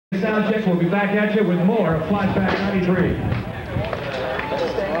Sound check. We'll be back at you with more of Flashback 93. A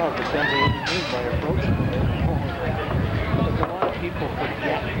lot of people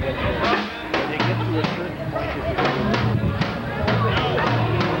forget when they get to a certain point.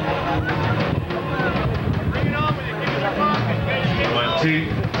 Bring it on when you get in your pocket.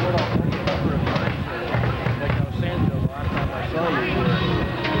 20. Like I was saying to the last time I saw you, you were a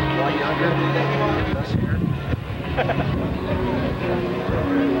lot younger, less hair.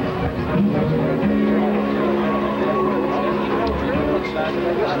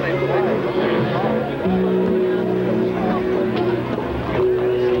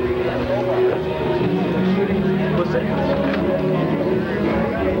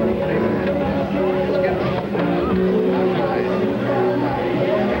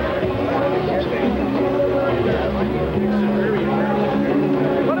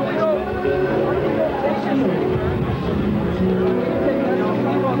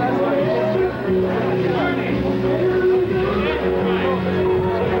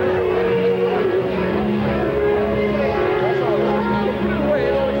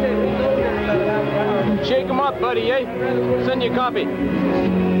 Shake him up, buddy, eh? Send you a copy.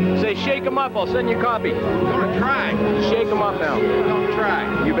 Say, shake him up, I'll send you a copy. I'm gonna try. Shake him up now. Don't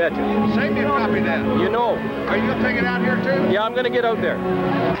try. You betcha. Send me a copy then. You know. Are you gonna take it out here too? Yeah, I'm gonna get out there.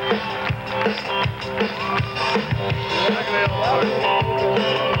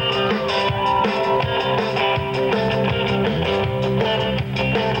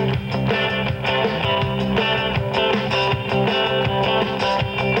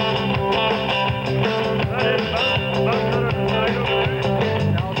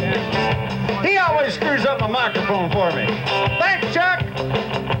 He always screws up my microphone for me. Thanks, Chuck.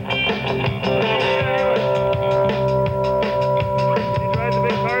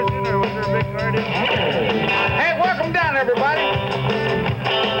 Hey, welcome down, everybody.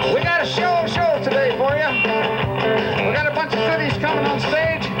 We got a show today for you. We got a bunch of goodies coming on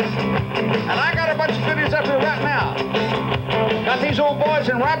stage, and I got a bunch of goodies up here right now. Got these old boys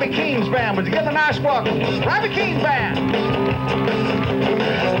in Robbie Keene's band. Would you give them a nice welcome? Robbie Keane's band.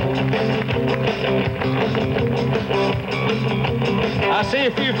 I see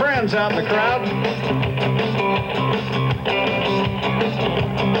a few friends out in the crowd.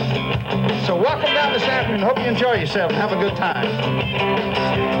 So welcome down this afternoon. Hope you enjoy yourself and have a good time.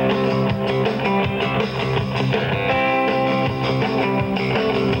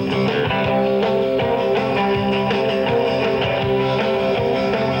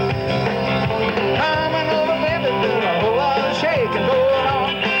 Coming over, baby, there's a whole lot of shaking going on.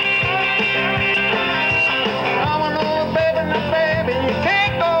 Coming over, baby, now, baby, you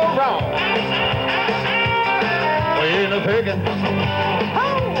can't go wrong. We're in a picking.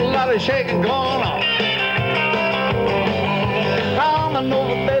 A lot of shaking going on. Coming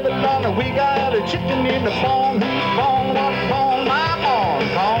over, baby, Donna, we got a chicken in the bone, bone up on my arm.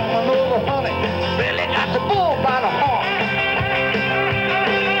 Coming over, honey, Billy got the bull by the horn.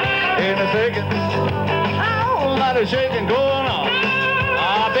 In the picking, a lot of shaking going on.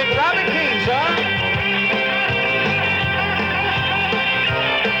 Ah, big Robbie Keene, son.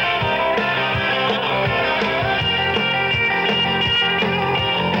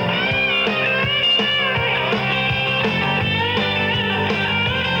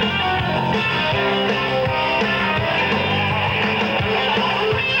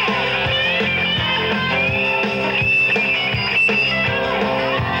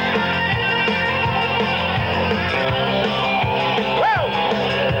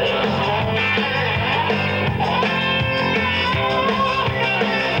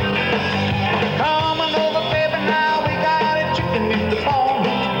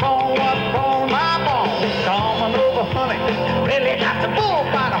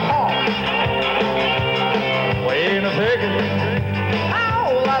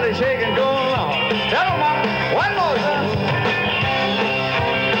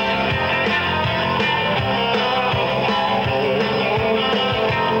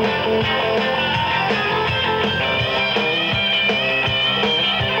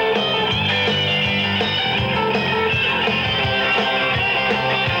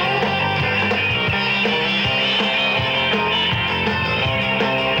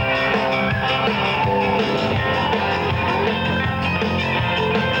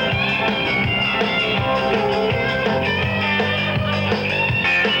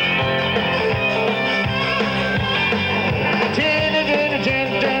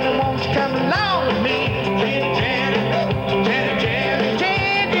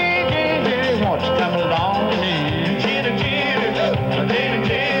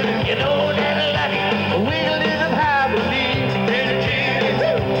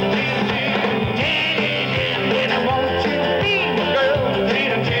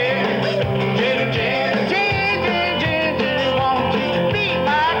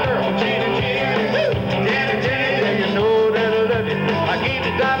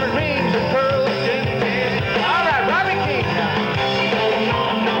 diamond rings and pearls. All right, Robbie Keene now.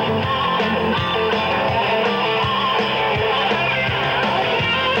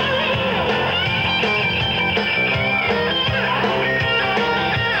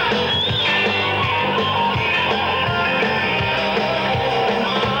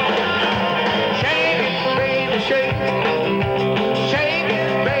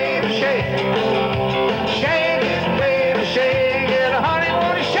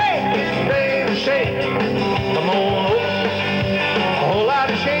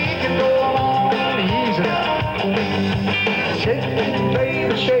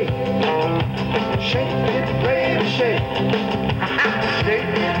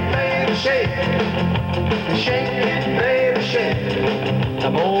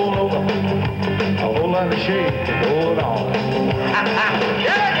 Come on over, a whole lot of shake going on.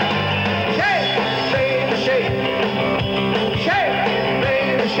 Shake, baby, shake. Shake,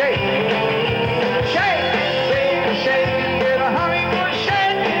 baby, shake. Shake, baby, shake. Get a Hollywood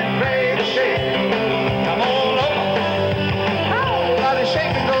shake, baby, shake. Come on over, a whole lot of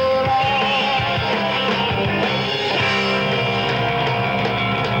shaking going on.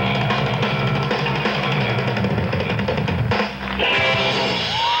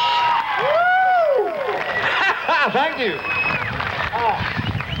 Thank you.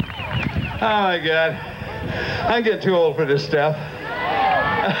 Oh my God. I'm getting too old for this stuff.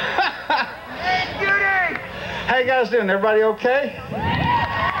 How you guys doing? Everybody okay?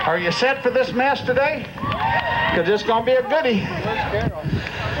 Are you set for this mess today? Because it's going to be a goodie.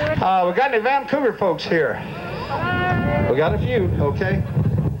 We got any Vancouver folks here? We got a few, okay?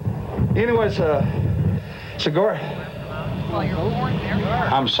 Anyways, Sigourney.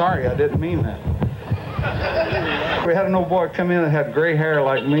 I'm sorry, I didn't mean that. We had an old boy come in that had gray hair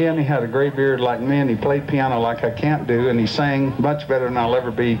like me, and he had a gray beard like me, and he played piano like I can't do, and he sang much better than I'll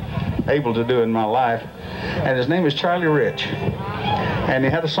ever be able to do in my life. And his name is Charlie Rich. And he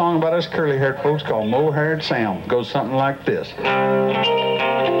had a song about us curly-haired folks called Mohair Sound. Goes something like this.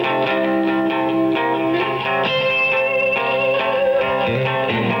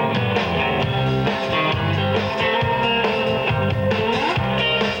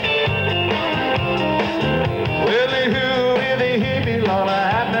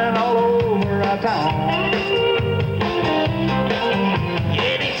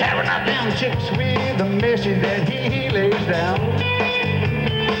 Chicks with the message that he lays down.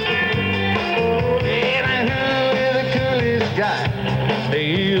 And who is the coolest guy? They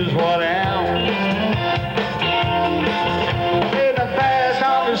use what out. And the fast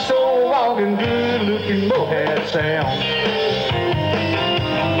talking, soul walking, good looking Mohead sound.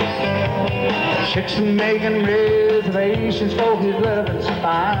 Chicks are making reservations for his loving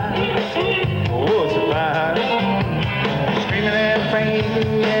spine. Oh, it's a fine. Screaming and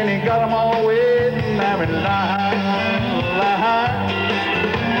fainting, and he got them all wet, and I'm in line.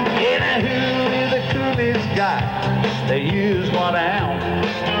 And who is the coolest guy? They use one ounce.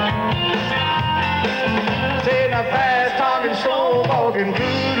 Saying a fast talking, slow walking,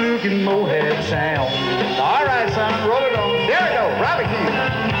 good looking Mohead sound. All right, son, roll it on. There we go, Robbie Keene.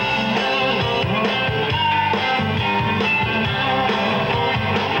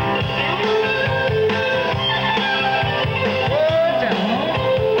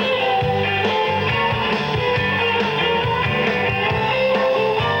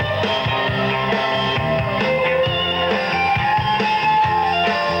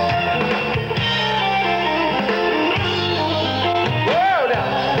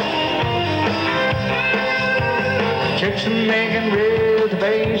 Chicks are making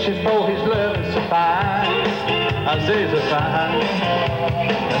reservations for his love is so fine. I say it's a fine.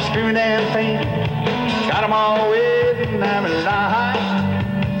 Screaming and fainting, got them all wet and I'm in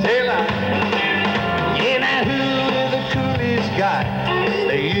line. Say like, yeah, now who is the coolest guy?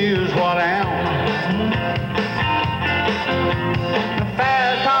 They use one ounce. The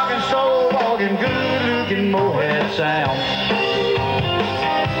fast talking, soul walking, good looking Mohead sound.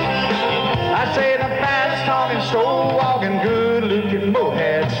 I say the fast talking, slow walking, good looking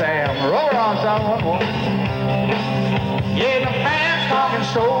Mohead sound. Roll on, son, one more. Yeah, the fast talking,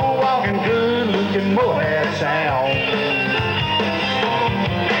 slow walking, good looking Mohead sound.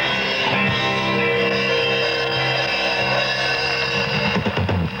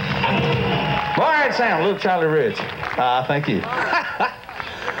 Mohead sound, little Charlie Rich. Thank you.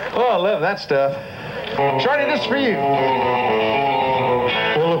 Oh, I love that stuff. Shorty, this is for you.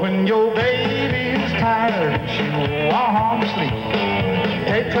 Well, when your baby's tired and she won't sleep,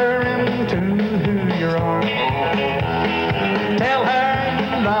 take her into your arms. Tell her you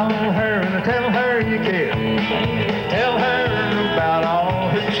love her and tell her you care. Tell her about all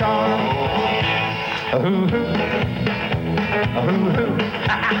Ooh-hoo. Ooh-hoo.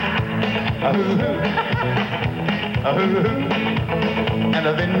 Ooh-hoo. Ooh-hoo. And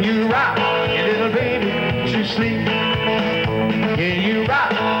then you rock your little baby to sleep. Yeah, you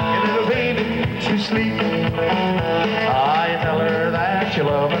rock your little baby to sleep. Ah, you tell her that you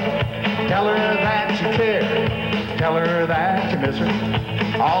love her. Tell her that you care. Tell her that you miss her.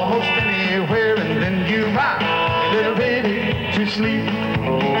 Almost anywhere. And then you rock your little baby to sleep.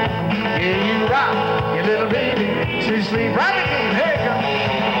 Yeah, you rock your little baby to sleep. Robbie Keene, here it comes.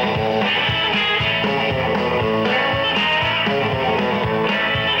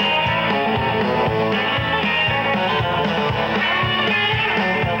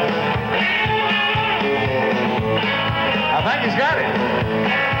 I think he's got it.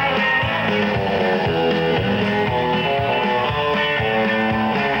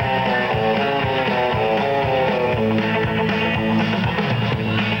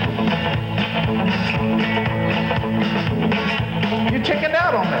 You chickened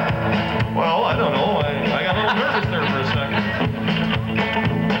out on that. Well, I don't know. I got a little nervous there for a second.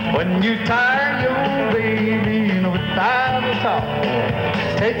 When you tire your baby without a talk,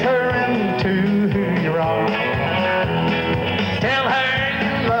 take her into your arms. Tell her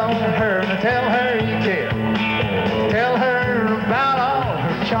you love her, and tell her you care. Tell her about all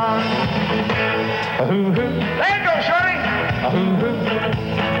her charms. Ooh-hoo. There you go, shorty. Ooh-hoo.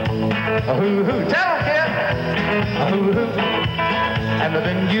 Ooh-hoo. Tell her, kid. Ooh-hoo. And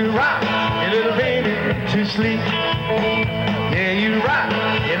then you rock your little baby to sleep. Yeah, you rock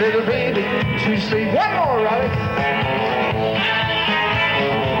your little baby to sleep. One more, Robbie.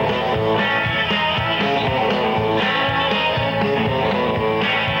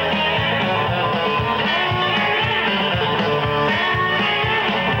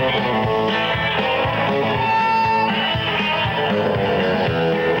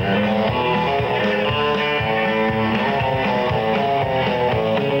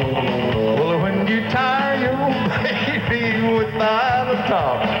 Without a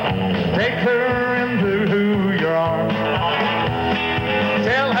talk, take her into your arms.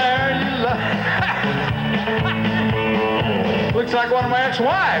 Tell her you love. Looks like one of my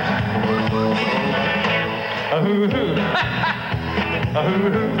ex-wives.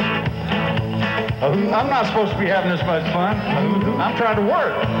 I'm not supposed to be having this much fun. I'm trying to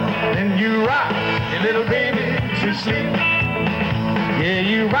work. Then you rock your little baby to sleep. Yeah,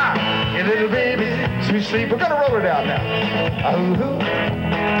 you rock your little baby to sleep. We're gonna roll it out now. Ooh-hoo.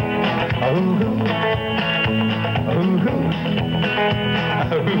 Ooh-hoo. Ooh-hoo.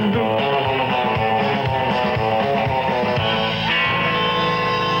 Ooh-hoo.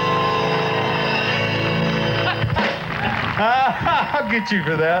 I'll get you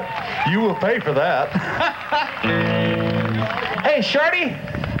for that. You will pay for that. Hey, Shorty.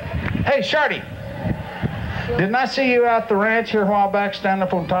 Hey, Shorty. Didn't I see you out the ranch here a while back, standing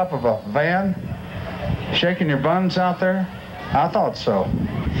up on top of a van, shaking your buns out there? I thought so.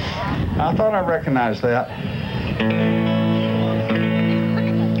 I thought I recognized that.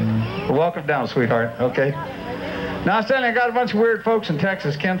 Welcome down, sweetheart. Okay. Now, I was telling you, I got a bunch of weird folks in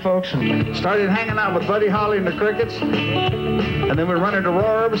Texas, Ken folks, and started hanging out with Buddy Holly and the Crickets. And then we run into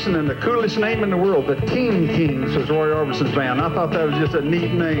Roy Orbison, and the coolest name in the world, the Team Kings, was Roy Orbison's band. I thought that was just a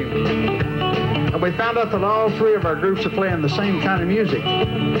neat name. And we found out that all three of our groups are playing the same kind of music.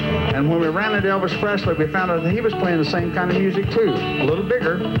 And when we ran into Elvis Presley, we found out that he was playing the same kind of music too. A little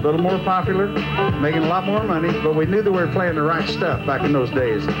bigger, a little more popular, making a lot more money, but we knew that we were playing the right stuff back in those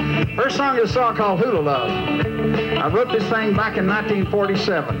days. First song is a song called Hula Love. I wrote this thing back in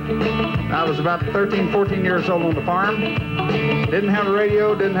 1947. I was about 13, 14 years old on the farm. Didn't have a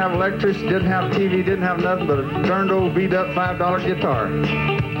radio, didn't have electricity, didn't have TV, didn't have nothing but a darned old beat-up $5 guitar.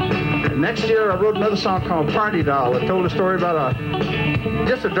 Next year, I wrote another song called Party Doll that told a story about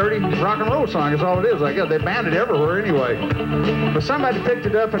just a dirty rock and roll song is all it is. I guess they banned it everywhere anyway. But somebody picked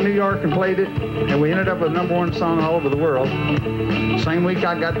it up in New York and played it, and we ended up with a #1 song all over the world. Same week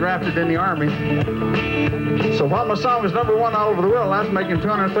I got drafted in the Army. So while my song was #1 all over the world, I was making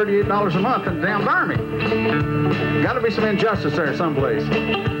 $238 a month in the damn Army. Got to be some injustice there someplace.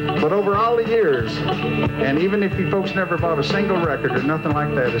 But over all the years, and even if you folks never bought a single record or nothing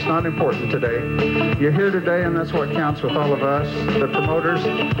like that, it's not important today. You're here today, and that's what counts with all of us, the promoters,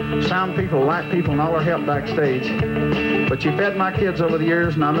 sound people, light people, and all our help backstage. But you fed my kids over the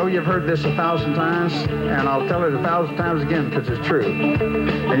years, and I know you've heard this 1,000 times, and I'll tell it 1,000 times again because it's true.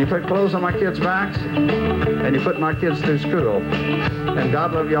 And you put clothes on my kids' backs, and you put my kids through school. And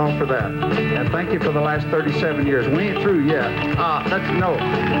God love you all for that. And thank you for the last 37 years. We ain't through yet. No.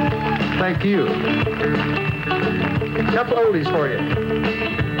 Thank you. Couple oldies for you.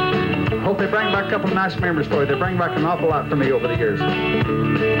 Hope they bring back a couple of nice memories for you. They bring back an awful lot for me over the years. On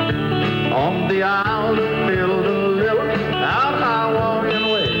the isle filled a little out high walking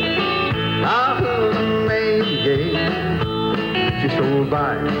away. I heard a maiden gay. She strolled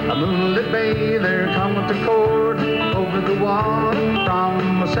by a moonlit bay. There cometh the chord over the water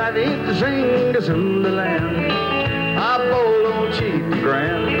from a savage Zingazoola land. I bold old Chief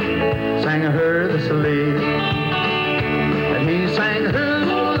Grand sang her this lady, and he sang who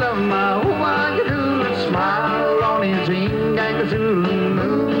love my Hawaii who smile on his Zingazoola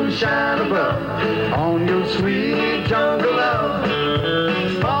moonshine above on your sweet jungle love.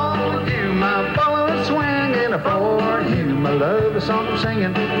 For you my bullet swinging, for you my love a song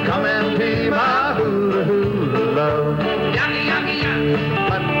singing, come and be my hula hula love. Yaki yaki yaki.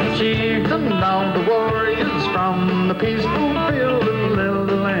 But the chieftain of the warriors from the peaceful field of little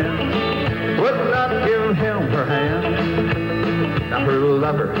land would not give him her hand. Now her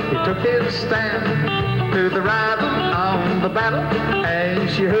lover, he took his stand through the rhythm of the battle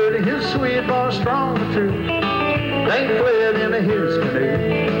as she heard his sweet voice strong and true. They fled into his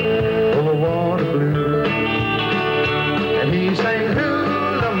canoe over water blue, and he sang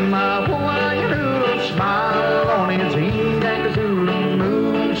hula my Hawaii hula smile on his Zingazoola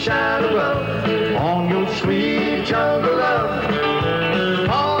moonshine above on your sweet jungle love.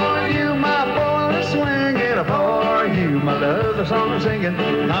 For you my boy swinging, for you my love a song singing,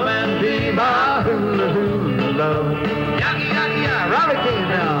 come and be my hula hula love. Yaki yaki ya, Robbie Keene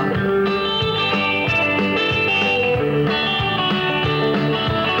now.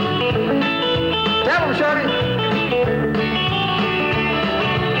 Tell him, Shorty.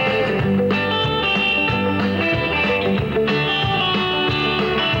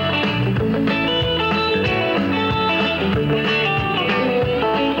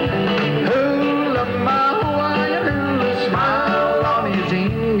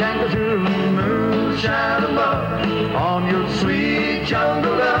 Shine above on your sweet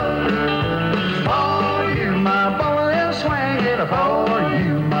jungle love. For you my boy is swinging, for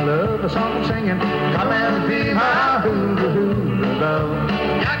you my love a song singing, come and be my hula hula love.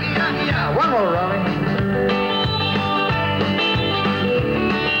 Yaki yaki ya. One more, Robbie.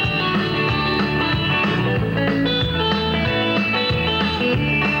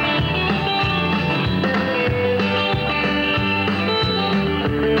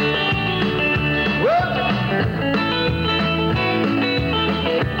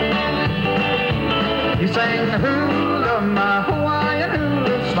 Sang hula my Hawaiian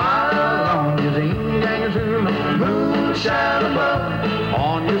hula smile on your Zingazoola moonshine above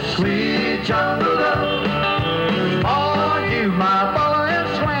on your sweet jungle love. For you my boy is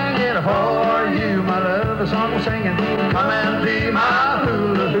swinging, for you my love a song singing, come and be my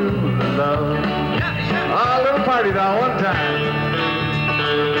hula hula love. A little party doll one time.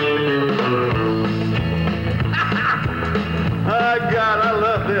 Oh God, I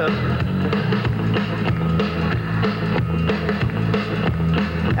love this.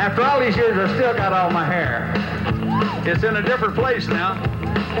 After all these years, I still got all my hair. It's in a different place now.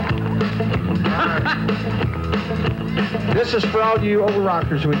 This is for all you old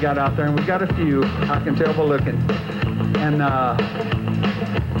rockers we got out there, and we got a few, I can tell by looking. And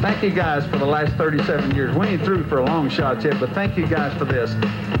thank you guys for the last 37 years. We ain't through for a long shot yet, but thank you guys for this.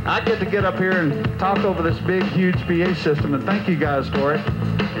 I get to get up here and talk over this big, huge PA system, and thank you guys for it.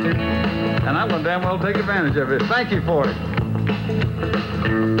 And I'm going to damn well take advantage of it. Thank you for it.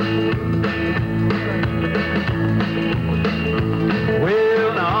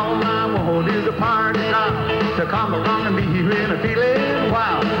 Well, now all I want is a party now to come along and be here in a feeling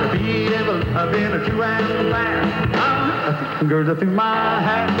wild, to be able to be in a true and fair. Girls through my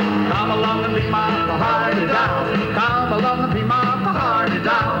hat, come along and be my party doll. Come along and be my party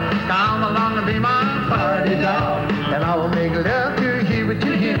doll. Come along and be my party doll. And I'll make love to you with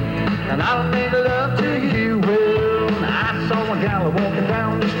you, and I'll make love to you. Well, I saw a gal walking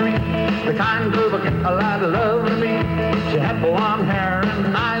down the street, the kind girl that a lot of love to me. She had blonde hair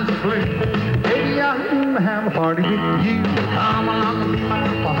and eyes of blue. Baby, I have a party with you. Come along and be my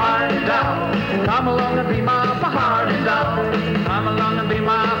party doll. Come along and be my party doll. Come along and be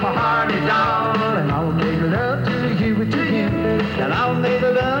my party doll. And I'll make love to you with you, and I'll make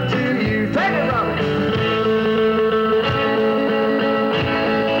love to you. Take it, Robbie.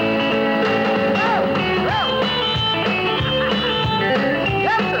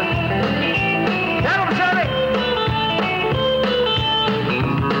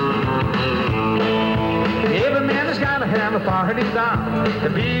 Every man has got to have time the party's on, to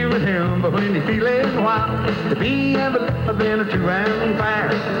be with him, but when you're feeling wild, to be in a two and fire.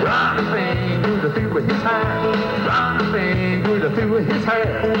 Run a thing through the through with his hair. Run a thing through the through with his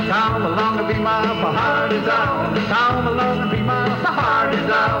hair. Come along to be my party's on. Come along to be my party's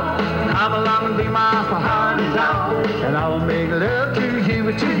on. Come along and be my party's on. And I'll make love to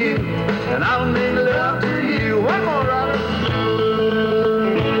you, to you. And I'll make love to you. One more, Robert.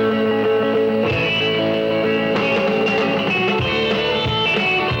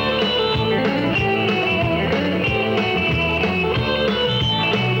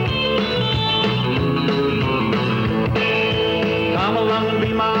 Come along and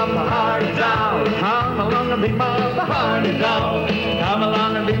be my party's on. Come along and be my party's on. Come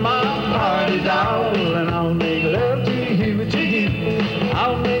along and be my party's on. And I'll make love to you, to you.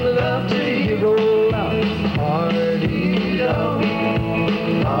 I'll make love to you. Roll out. Party on.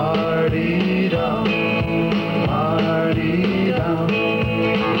 Party on. Party on.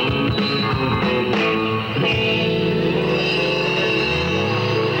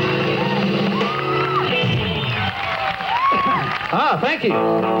 Ah, thank you.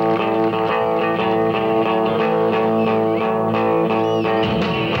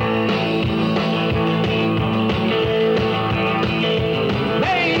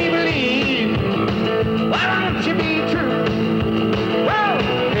 Maybelline, why don't you be true? Well,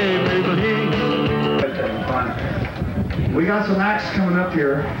 hey, Maybelline. We got some acts coming up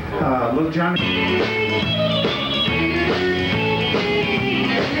here. Little Johnny.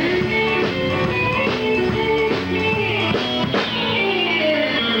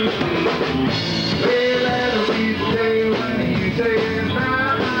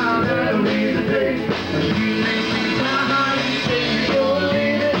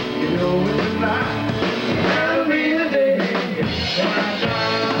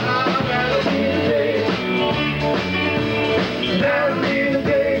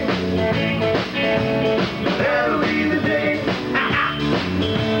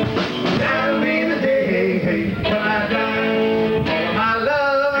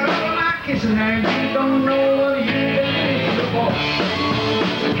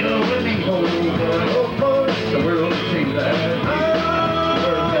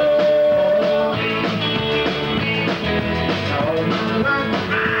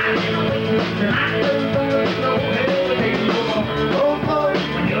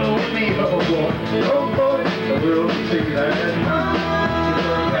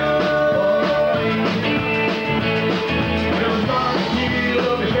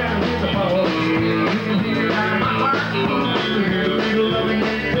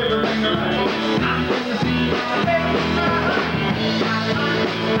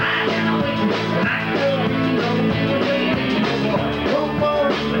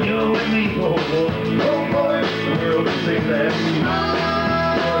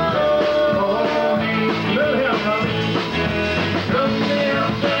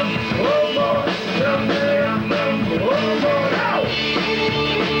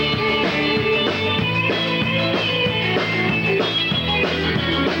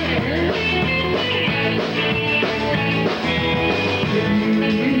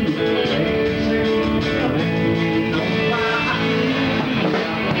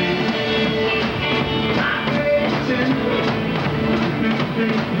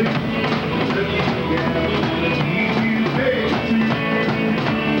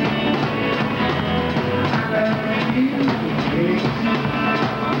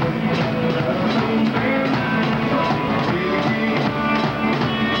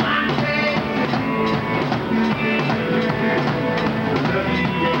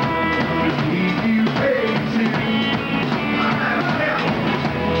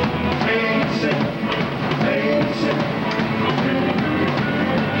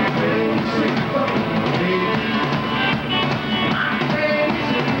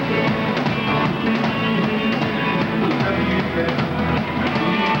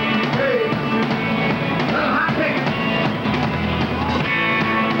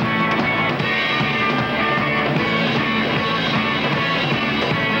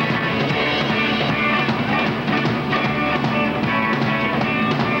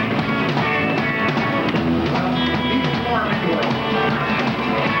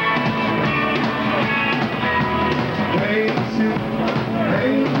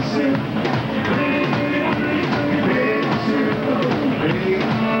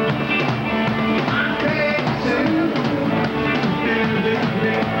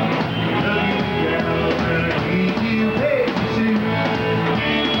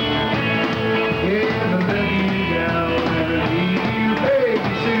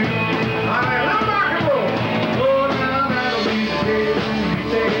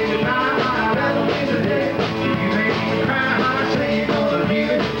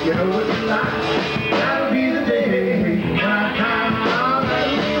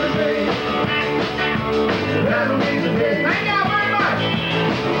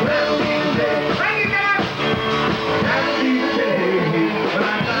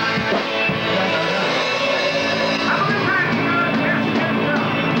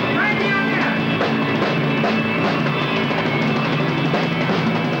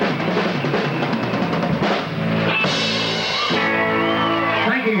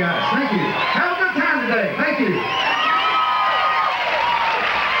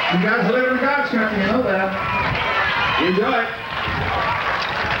 You guys live in God's country, you know that. Enjoy it.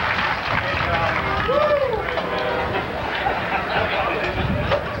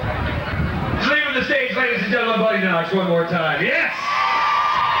 Leaving the stage, ladies and gentlemen, Buddy Knox, one more time. Yes!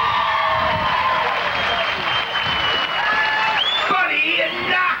 Buddy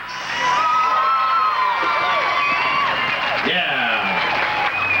Knox! Yeah.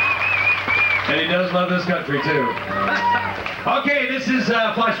 And he does love this country, too. Okay, this is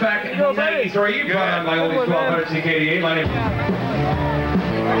Flashback 93 from my only 1200 CKDA. My name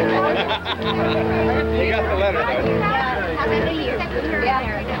You got the letter,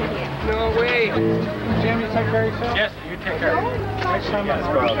 No way. Jim, you take care of yourself? Yes, you take care. Next time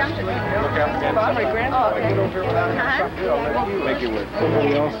I'm around, look out again. My grandfather, I get over here without something to do, I'll let you make it with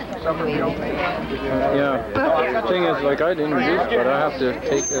somebody else. Somebody else. Yeah. The thing is, like, I'd introduce, but I have to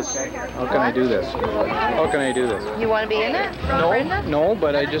take this. How can I do this? How can I do this? You want to be in it? No, no,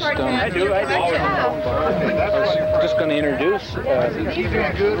 but I just I do. I was just going to introduce. These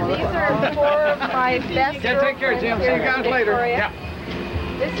are 4 of my best. Yeah, take care, Jim. See you guys later. Yeah.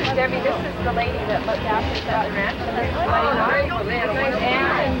 This is Debbie. This is the lady that looked after the ranch.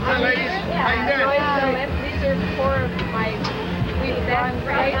 Hi, ladies. How you doing? These are 4 of my best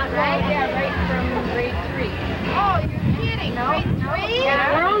right from grade 3. Oh, you're kidding. Grade 3?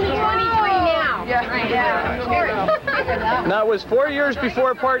 Yeah, we're only 23 now. Yeah, of course. And that was 4 years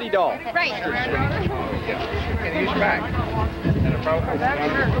before Party Doll. Right. And he's back. And a problem.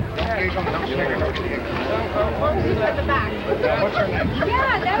 What's her name?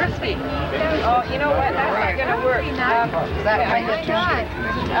 Yeah, that was me. Oh, you know what? That's not going to work.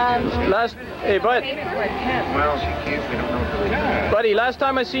 Hey, Bud. Well, she can't. We don't know. Buddy, last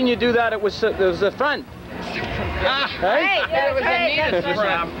time I seen you do that, it was the front. Hey? That was Anita's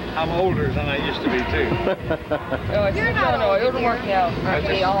friend. I'm older than I used to be, too. You're not no, it would work out.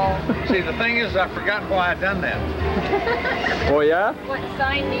 See, the thing is, I forgot why I done that. Oh, yeah? What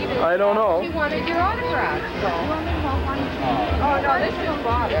sign needed? I don't know. She wanted your autograph. So. Oh, no, this is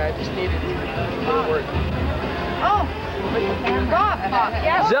Bob. Yeah, I just needed work. Oh, Bob.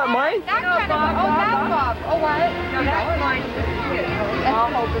 Yeah. Is that mine? That kind of Bob. Oh, that's Bob. Oh, what? No, that's mine.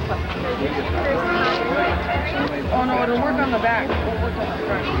 I'll hold this up. Oh, no, it'll work on the back. It won't work on the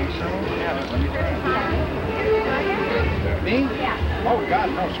front. Me? Yeah. Oh, God,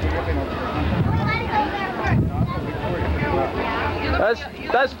 no.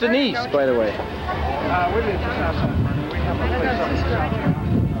 That's Denise, by the way. We live just outside. We have a place on the street.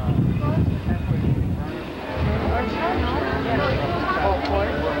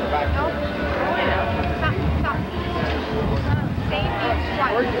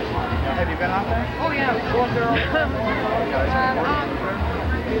 Have you been out there? Oh, yeah.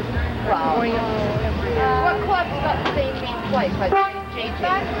 What club's got the same name twice? Like JJ.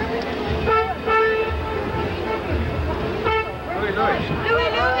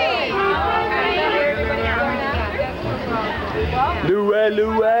 Louie,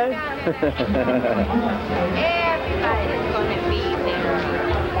 Louie. Everybody's going to be there.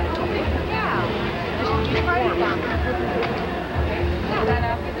 Yeah.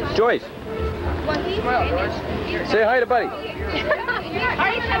 Joyce, Well, he's finished. say hi to Buddy.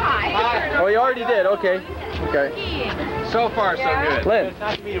 Hi. Oh, you already did. Okay. Okay. So far, so good. Lynn.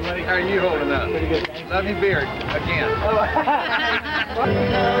 How are you holding up? Pretty good. Love your beard again.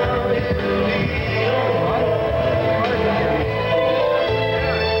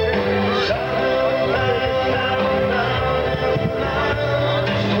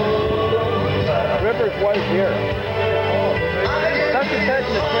 Ripper's wife here. That's the catch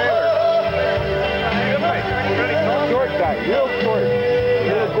in the trailer. Short guy, real short.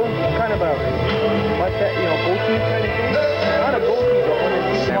 Real kind of a, like that, you know, goatee kind of thing. Not a goatee, but one of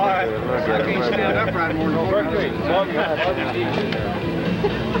these. I can't stand upright more than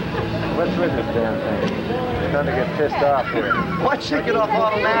What's with this damn thing? Starting to get pissed off here. What's shaking off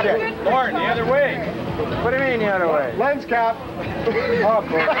automatic? Lauren, the other way. What do you mean the other way? Lens cap. Oh,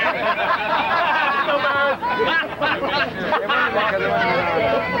 boy.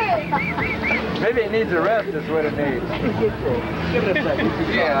 Maybe it needs a rest is what it needs. Give it a second.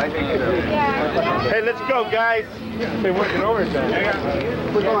 Yeah, I think so. Hey, let's go, guys. Been working overtime.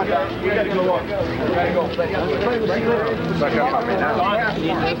 We're going, guys. We gotta go walk. We gotta go. Suck up on me now.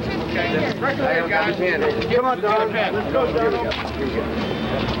 Come on, Don. Let's go, Don.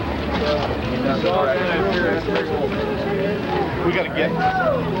 We gotta get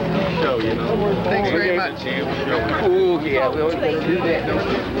show, you know. Thanks very much. Ooh, yeah, we'll do that.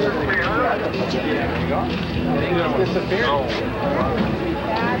 Disappeared.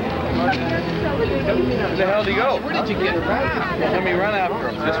 Where the hell did he go? Where did you get him? Let me run after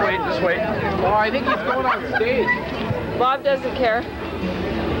him. This way, this way. Oh, I think he's going on stage. Bob doesn't care.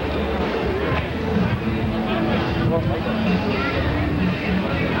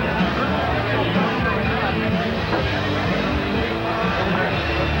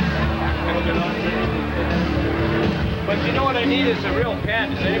 But you know what I need is a real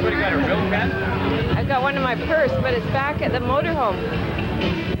pen. Has anybody got a real pen? I've got one in my purse, but it's back at the motorhome.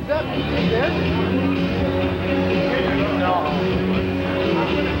 Is that there? No.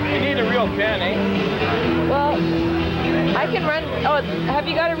 You need a real pen, eh? Well, I can run. Oh, have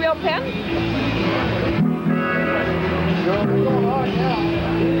you got a real pen?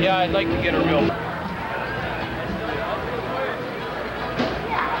 Yeah, I'd like to get a real pen.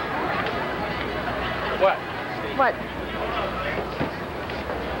 What? What?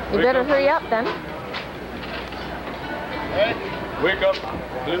 You better hurry up then. Hey, wake up.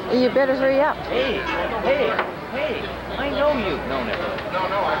 You better hurry up. Hey, hey, hey, I know you. No, never.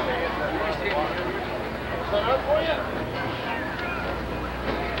 No, I say it. Set up for you?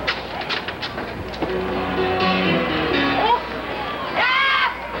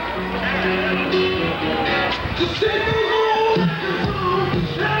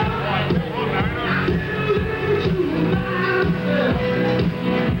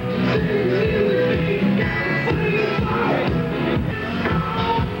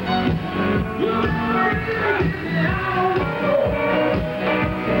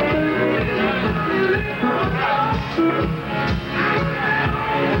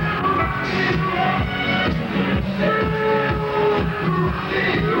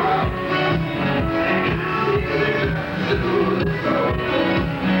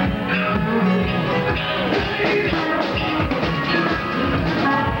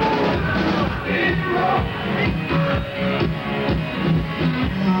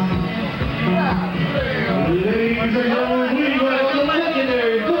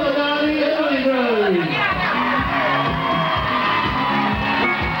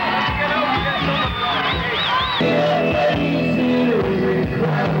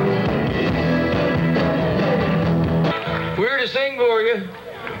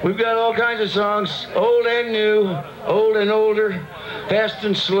 We've got all kinds of songs, old and new, old and older, fast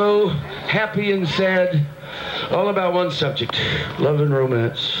and slow, happy and sad, all about one subject, love and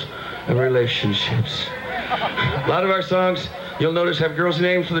romance and relationships. A lot of our songs, you'll notice, have girls'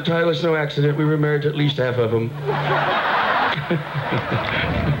 names for the title. It's no accident. We were married to at least half of them.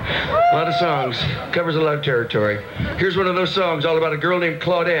 A lot of songs, covers a lot of territory. Here's one of those songs all about a girl named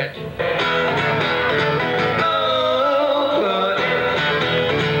Claudette.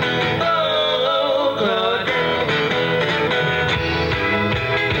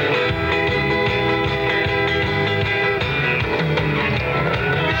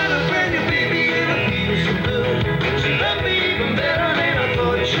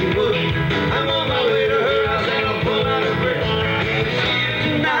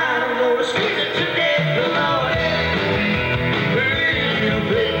 Today,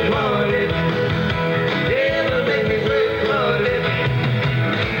 the Lord,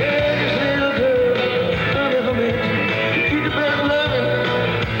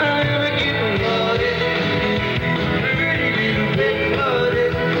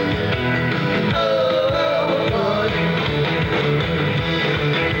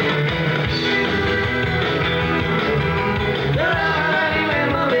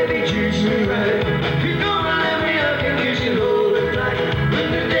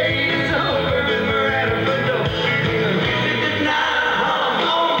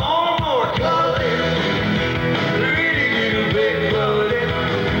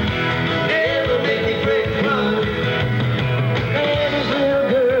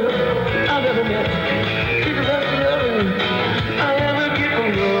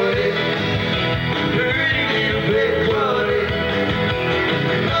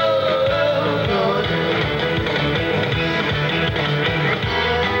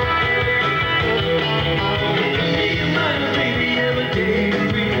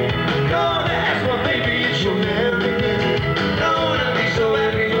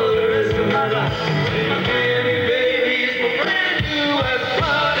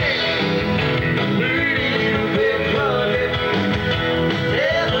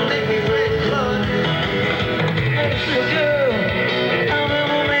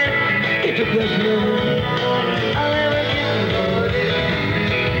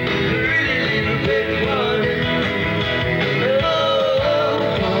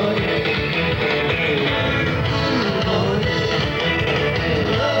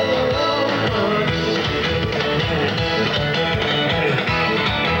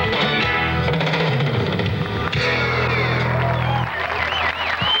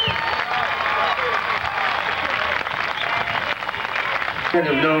 kind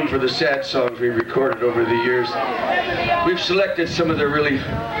of known for the sad songs we recorded over the years. We've selected some of the really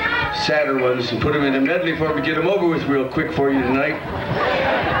sadder ones and put them in a medley for me, get them over with real quick for you tonight.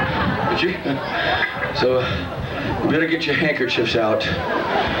 Would you? So you better get your handkerchiefs out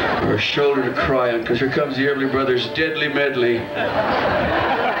or a shoulder to cry on, because here comes the Everly Brothers' Deadly Medley.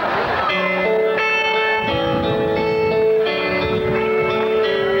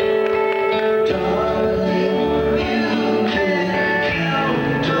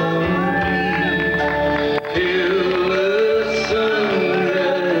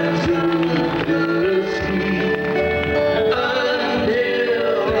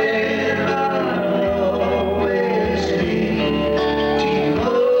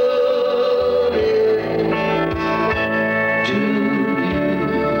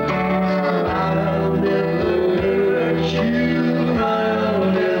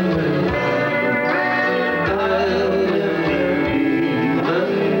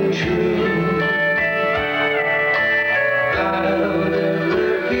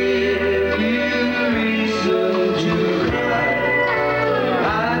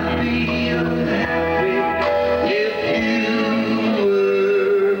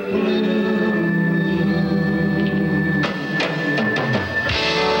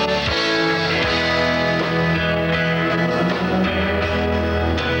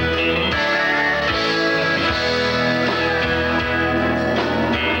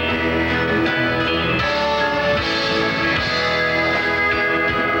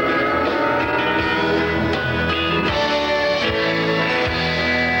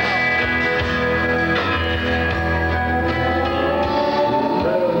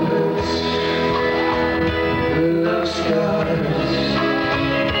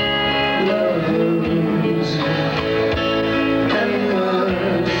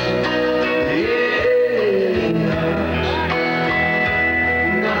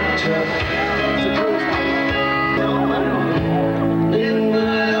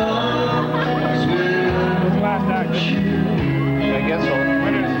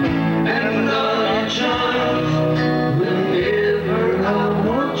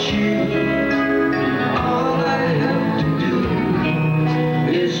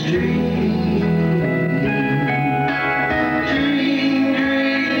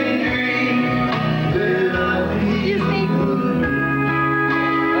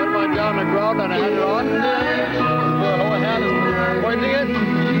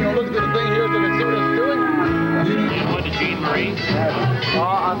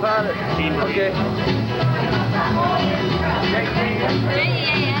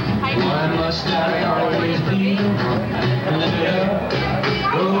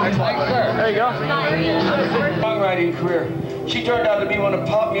 Songwriting career. She turned out to be one of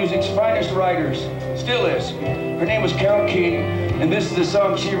pop music's finest writers. Still is. Her name was Robbie Keene, and this is the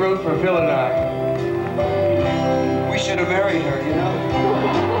song she wrote for Phil and I. We should have married her, you know?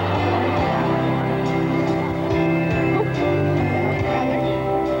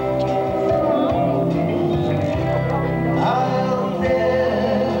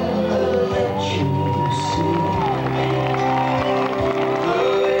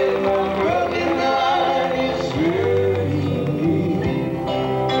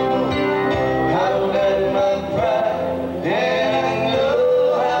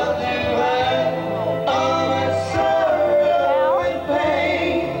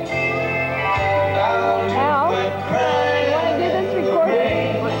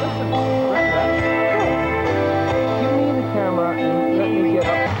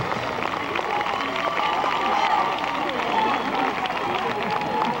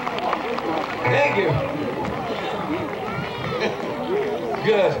 Thank you.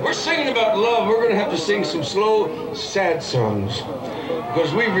 Good. We're singing about love. We're going to have to sing some slow, sad songs,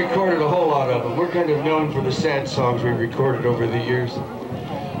 because we've recorded a whole lot of them. We're kind of known for the sad songs we've recorded over the years.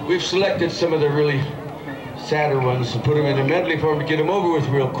 We've selected some of the really sadder ones and put them in a medley for me, get them over with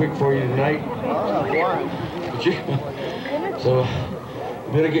real quick for you tonight. So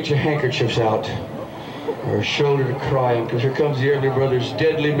you better get your handkerchiefs out or a shoulder to cry on, because here comes the Everly Brothers'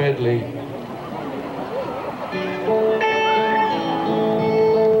 Deadly Medley.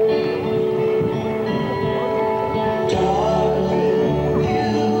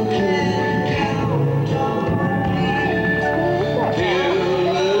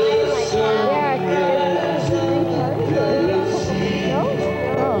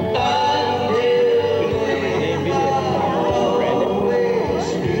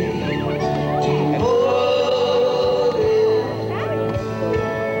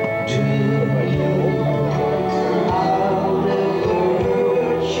 To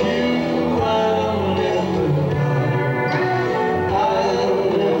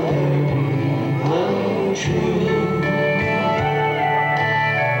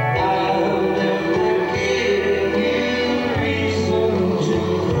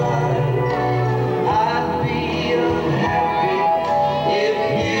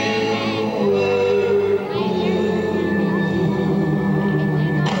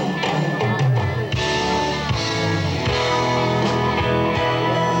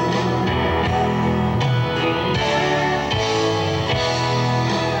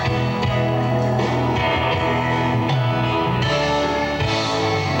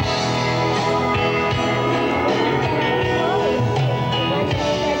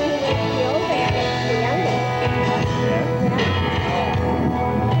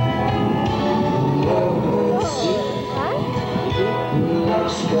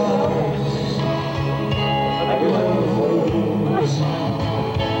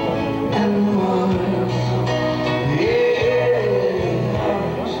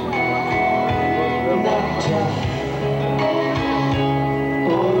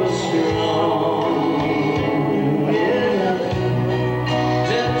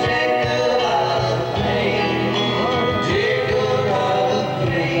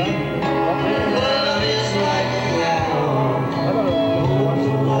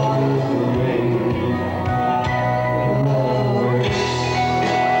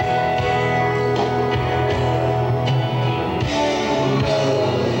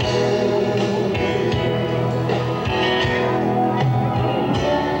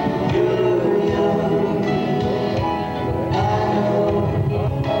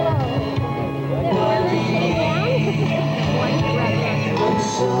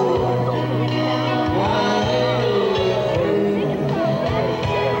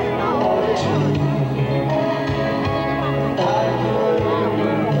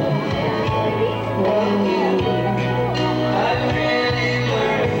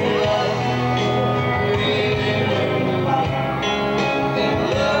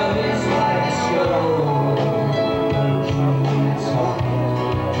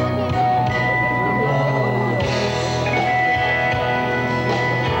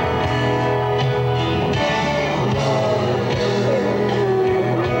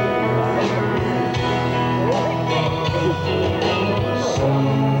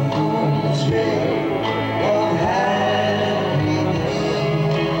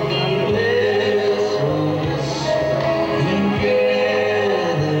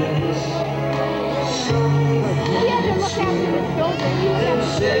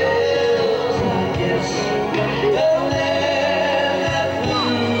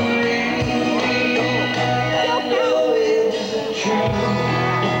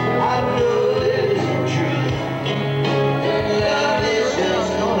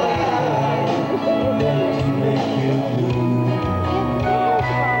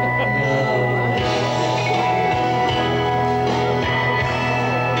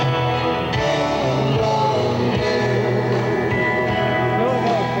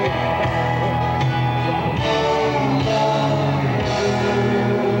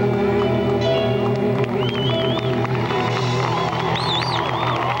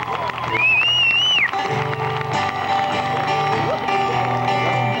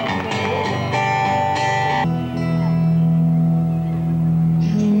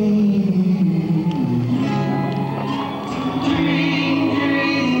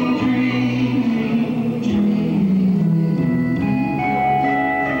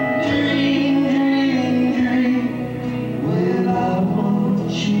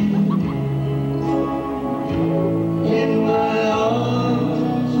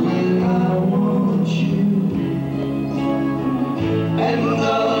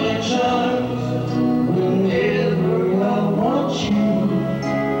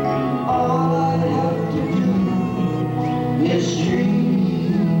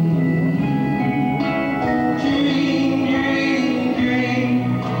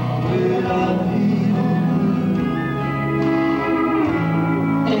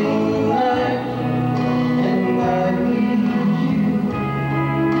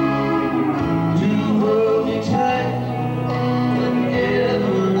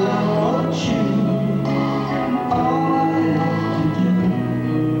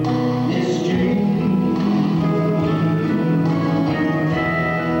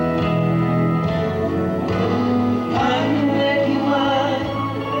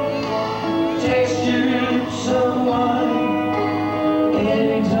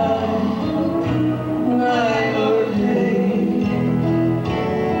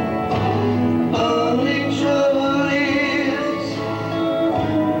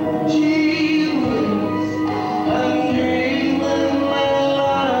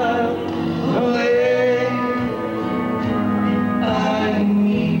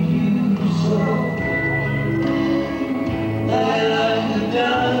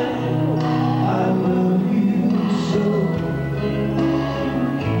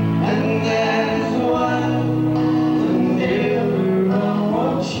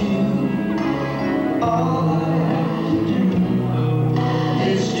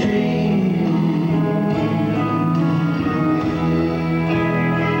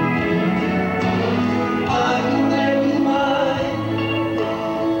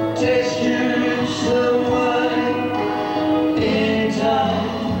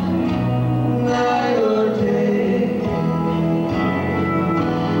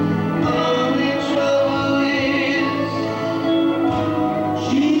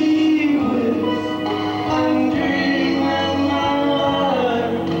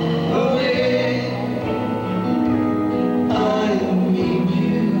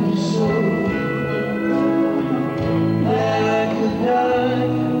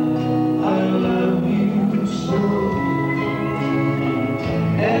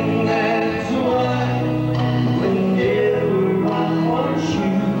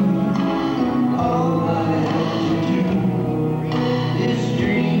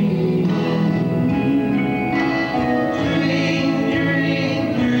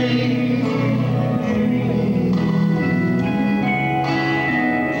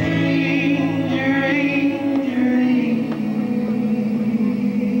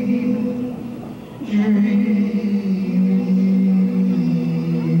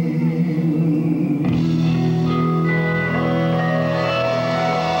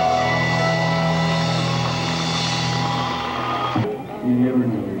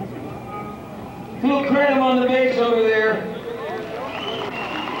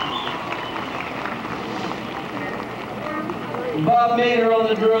Bob Maynard on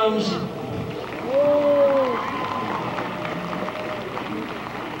the drums.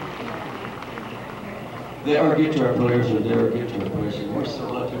 They are guitar players, and they're guitar players, and we're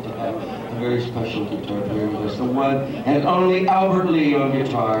so lucky to have a very special guitar player with us, the one and only Albert Lee on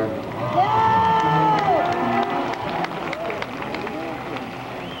guitar.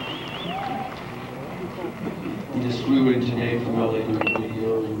 He just flew in today from LA doing a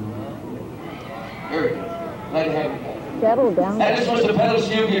video. Very good. Glad to have you back. Settle down. And this was the pedal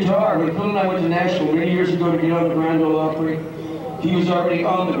steel guitar. When Phil and I went to Nashville many years ago to get on the Grand Ole Opry, he was already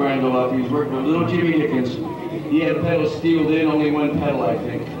on the Grand Ole Opry. He was working with little Jimmy Dickens. He had a pedal steeled in, only one pedal, I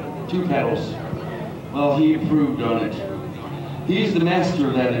think. 2 pedals. Well, he improved on it. He's the master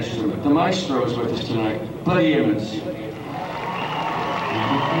of that instrument. The maestro is with us tonight, Buddy Emmons.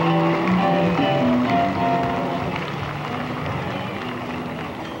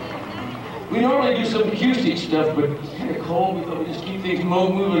 We normally do some acoustic stuff, but it's kind of cold. We thought we'd just keep things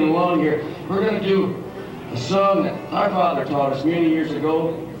moving along here. We're going to do a song that our father taught us many years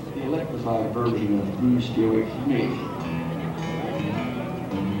ago, the electrified version of Blue Steel Wake for Me.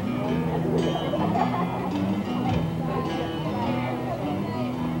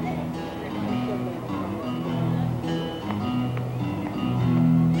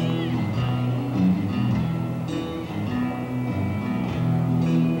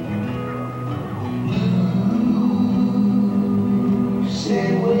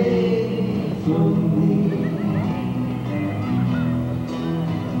 Stay away from me.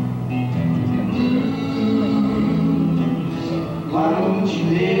 Why don't you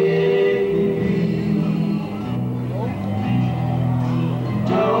live?